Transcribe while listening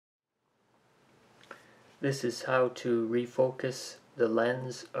This is how to refocus the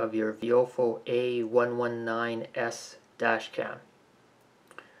lens of your VIOFO A119S dashcam.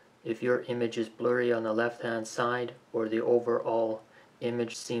 If your image is blurry on the left hand side, or the overall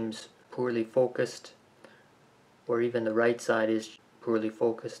image seems poorly focused, or even the right side is poorly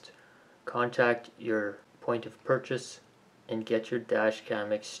focused, contact your point of purchase and get your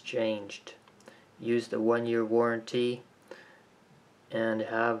dashcam exchanged. Use the 1-year warranty and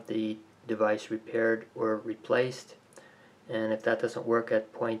have the device repaired or replaced. And if that doesn't work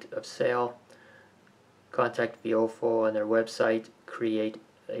at point of sale, contact VIOFO on their website, create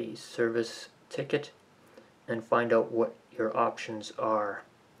a service ticket, and find out what your options are.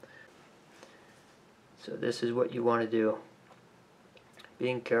 So this is what you want to do.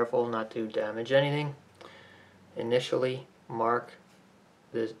 Being careful not to damage anything. Initially mark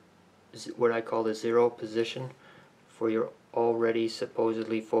the what I call the 0 position for your already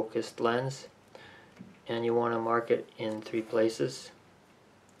supposedly focused lens, and you want to mark it in 3 places.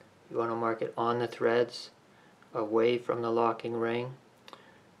 You want to mark it on the threads, away from the locking ring,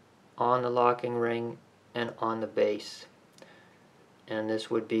 on the locking ring, and on the base. And this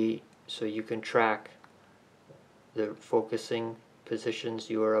would be so you can track the focusing positions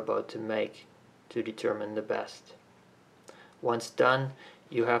you are about to make to determine the best. Once done,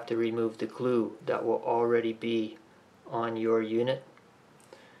 you have to remove the glue that will already be on your unit.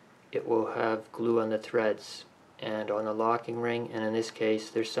 It will have glue on the threads and on the locking ring, and in this case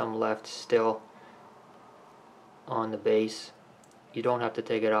there's some left still on the base. You don't have to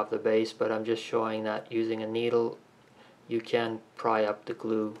take it off the base, but I'm just showing that using a needle you can pry up the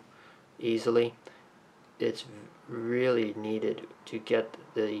glue easily. It's really needed to get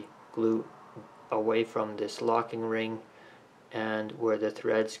the glue away from this locking ring and where the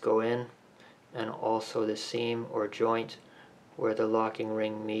threads go in, and also the seam or joint where the locking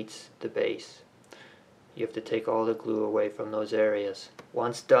ring meets the base. You have to take all the glue away from those areas.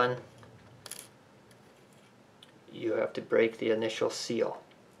 Once done, you have to break the initial seal,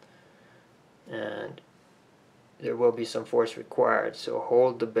 and there will be some force required. So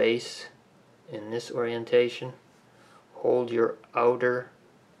hold the base in this orientation, hold your outer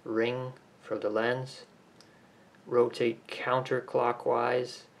ring for the lens, rotate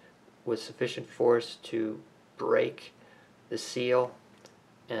counterclockwise with sufficient force to break the seal,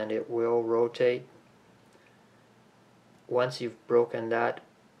 and it will rotate. Once you've broken that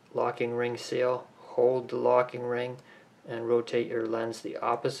locking ring seal, hold the locking ring and rotate your lens the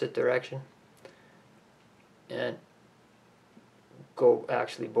opposite direction, and go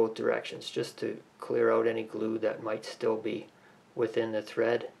actually both directions just to clear out any glue that might still be within the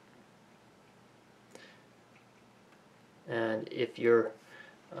thread. And if you're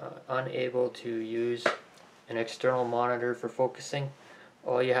unable to use an external monitor for focusing,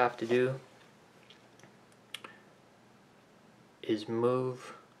 all you have to do is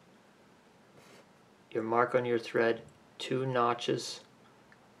move your mark on your thread 2 notches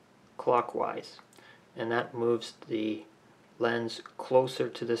clockwise, and that moves the lens closer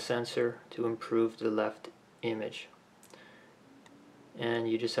to the sensor to improve the left image.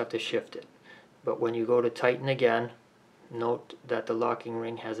 And you just have to shift it. But when you go to tighten again, note that the locking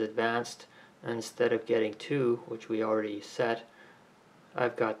ring has advanced, and instead of getting 2, which we already set,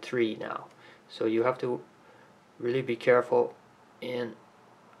 I've got 3 now. So you have to really be careful in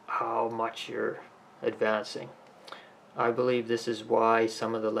how much you're advancing. I believe this is why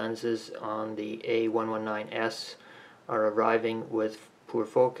some of the lenses on the A119S are arriving with poor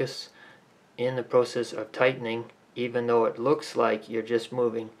focus. In the process of tightening, even though it looks like you're just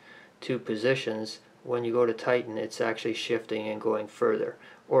moving 2 positions, when you go to tighten it's actually shifting and going further,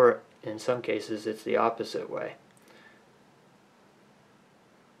 or in some cases it's the opposite way.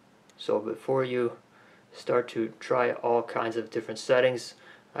 So before you start to try all kinds of different settings,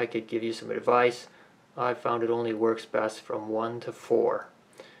 I could give you some advice. I found it only works best from 1 to 4,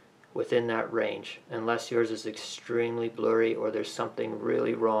 within that range, unless yours is extremely blurry or there's something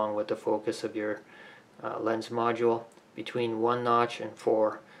really wrong with the focus of your lens module. Between 1 notch and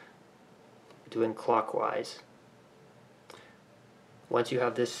 4, doing clockwise. Once you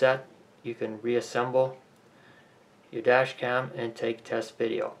have this set, you can reassemble your dash cam and take test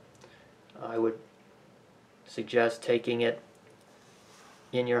video. I would suggest taking it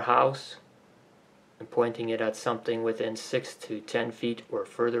in your house and pointing it at something within 6 to 10 feet or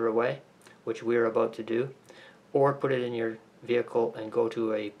further away, which we're about to do, or put it in your vehicle and go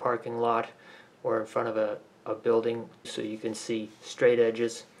to a parking lot or in front of a building so you can see straight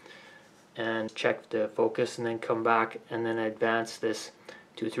edges, and check the focus, and then come back and then advance this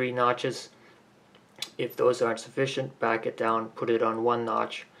 2-3 notches. If those aren't sufficient, back it down, put it on 1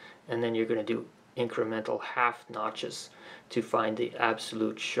 notch, and then you're going to do incremental half notches to find the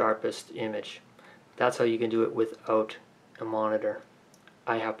absolute sharpest image. That's how you can do it without a monitor.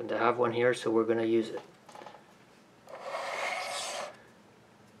 I happen to have one here, so we're going to use it.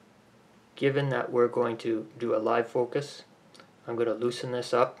 Given that we're going to do a live focus, I'm going to loosen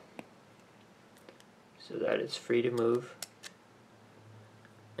this up so that it's free to move,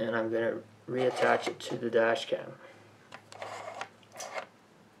 and I'm going to reattach it to the dash cam.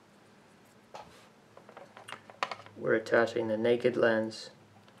 We're attaching the naked lens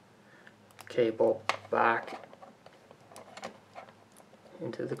cable back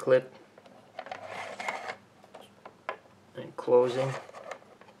into the clip and closing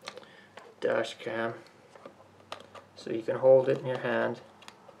dash cam so you can hold it in your hand.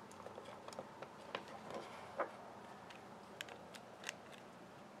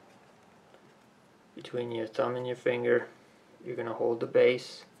 Between your thumb and your finger, you're going to hold the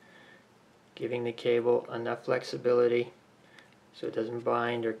base, giving the cable enough flexibility so it doesn't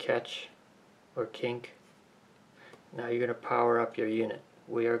bind or catch or kink. Now you're going to power up your unit.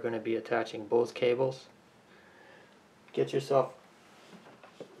 We are going to be attaching both cables. Get yourself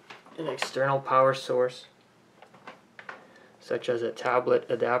an external power source, such as a tablet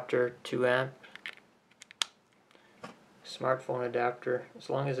adapter, 2 amp, smartphone adapter, as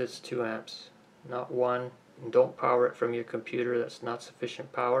long as it's 2 amps, not 1. And don't power it from your computer, that's not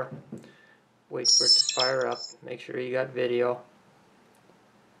sufficient power. Wait for it to fire up, make sure you got video.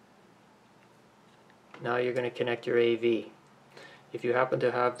 Now you're going to connect your AV. If you happen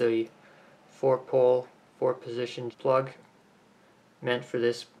to have the 4-pole, 4-position plug meant for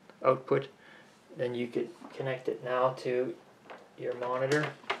this output, then you could connect it now to your monitor.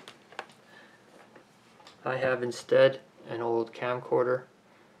 I have instead an old camcorder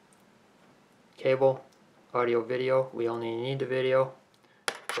cable, audio video. We only need the video,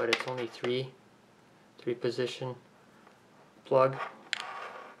 but it's only 3-position plug.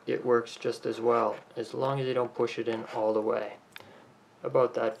 It works just as well, as long as you don't push it in all the way.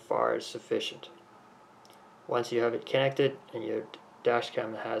 About that far is sufficient. Once you have it connected and your dash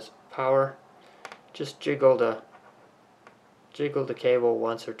cam has power, just jiggle the cable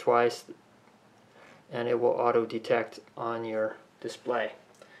once or twice and it will auto detect on your display,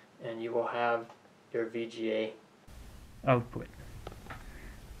 and you will have your VGA output.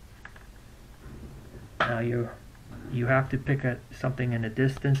 Now you have to pick something in a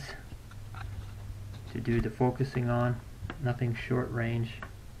distance to do the focusing on, nothing short range.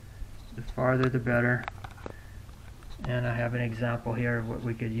 The farther the better. And I have an example here of what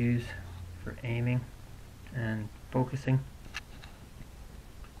we could use for aiming and focusing.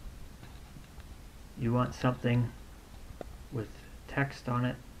 You want something with text on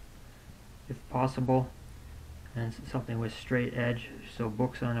it, if possible, and something with straight edge, so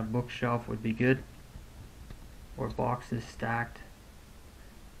books on a bookshelf would be good, or boxes stacked.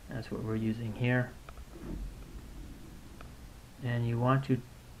 That's what we're using here. And you want to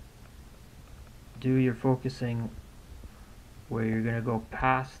do your focusing where you're going to go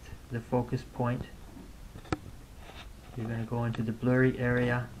past the focus point. You're going to go into the blurry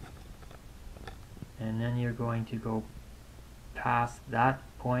area, and then you're going to go past that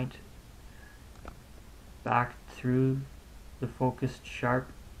point, back through the focused sharp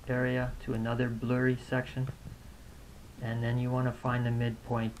area to another blurry section, and then you want to find the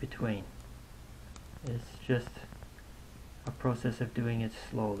midpoint between. It's just a process of doing it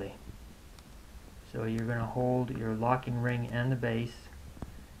slowly. So you're going to hold your locking ring and the base,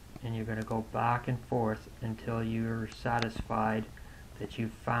 and you're going to go back and forth until you're satisfied that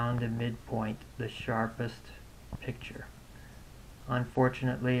you've found the midpoint, the sharpest picture.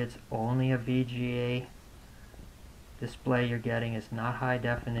 Unfortunately, it's only a VGA display you're getting. It's not high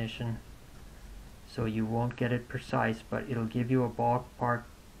definition, so you won't get it precise, but it'll give you a ballpark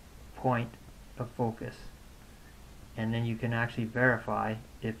point of focus. And then you can actually verify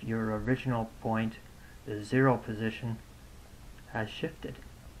if your original point, the 0 position, has shifted.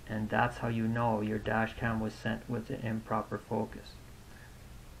 And that's how you know your dash cam was sent with the improper focus.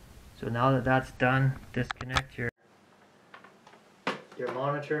 So now that that's done, disconnect your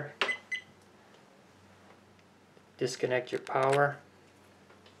monitor, disconnect your power,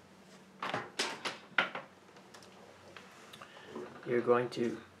 you're going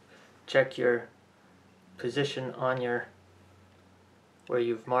to check your position on your where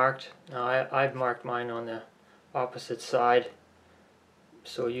you've marked. Now I've marked mine on the opposite side,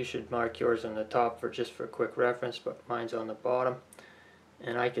 so you should mark yours on the top for just for quick reference, but mine's on the bottom,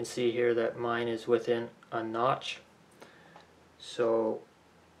 and I can see here that mine is within a notch. So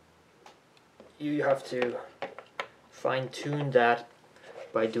you have to fine-tune that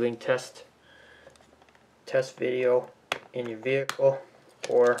by doing test test video in your vehicle,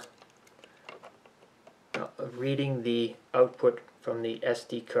 or reading the output from the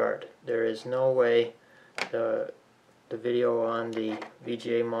SD card. There is no way the video on the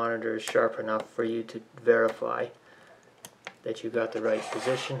VGA monitor is sharp enough for you to verify that you got the right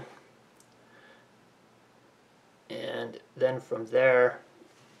position. And then from there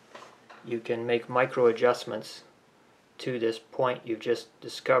you can make micro adjustments to this point you've just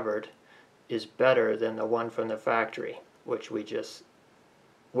discovered is better than the one from the factory, which we just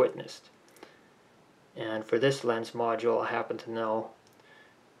witnessed. And for this lens module, I happen to know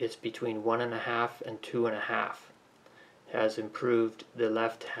it's between 1.5 and 2.5. Has improved the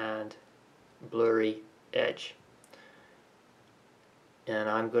left hand blurry edge. And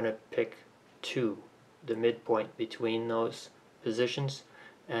I'm going to pick 2, the midpoint between those positions,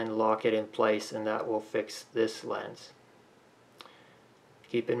 and lock it in place, and that will fix this lens.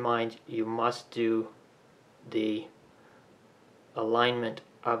 Keep in mind, you must do the alignment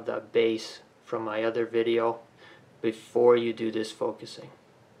of the base from my other video before you do this focusing.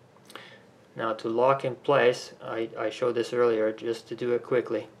 Now, to lock in place, I showed this earlier, just to do it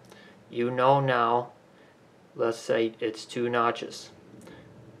quickly. You know now, let's say it's 2 notches.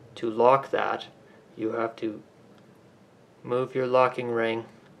 To lock that, you have to move your locking ring,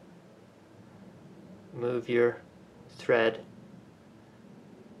 move your thread,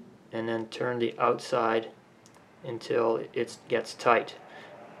 and then turn the outside until it gets tight.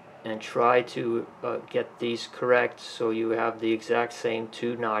 And try to get these correct so you have the exact same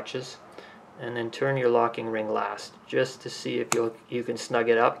 2 notches. And then turn your locking ring last, just to see if you can snug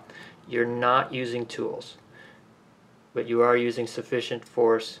it up. You're not using tools, but you are using sufficient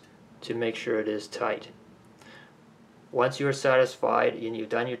force to make sure it is tight. Once you are satisfied and you've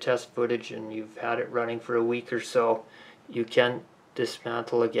done your test footage and you've had it running for a week or so, you can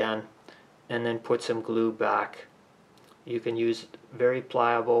dismantle again and then put some glue back. You can use very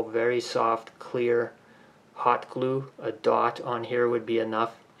pliable, very soft, clear hot glue. A dot on here would be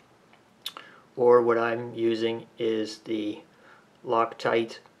enough. Or what I'm using is the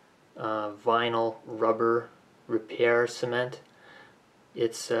Loctite vinyl rubber repair cement.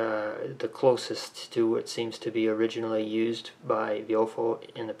 It's the closest to what seems to be originally used by VIOFO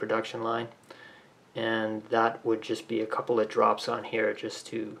in the production line, and that would just be a couple of drops on here just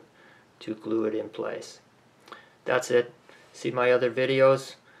to glue it in place. That's it. See my other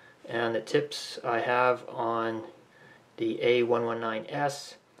videos and the tips I have on the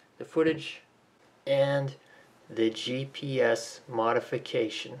A119S, the footage, and the GPS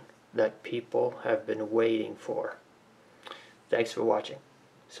modification that people have been waiting for. Thanks for watching.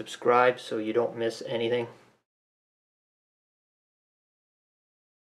 Subscribe so you don't miss anything.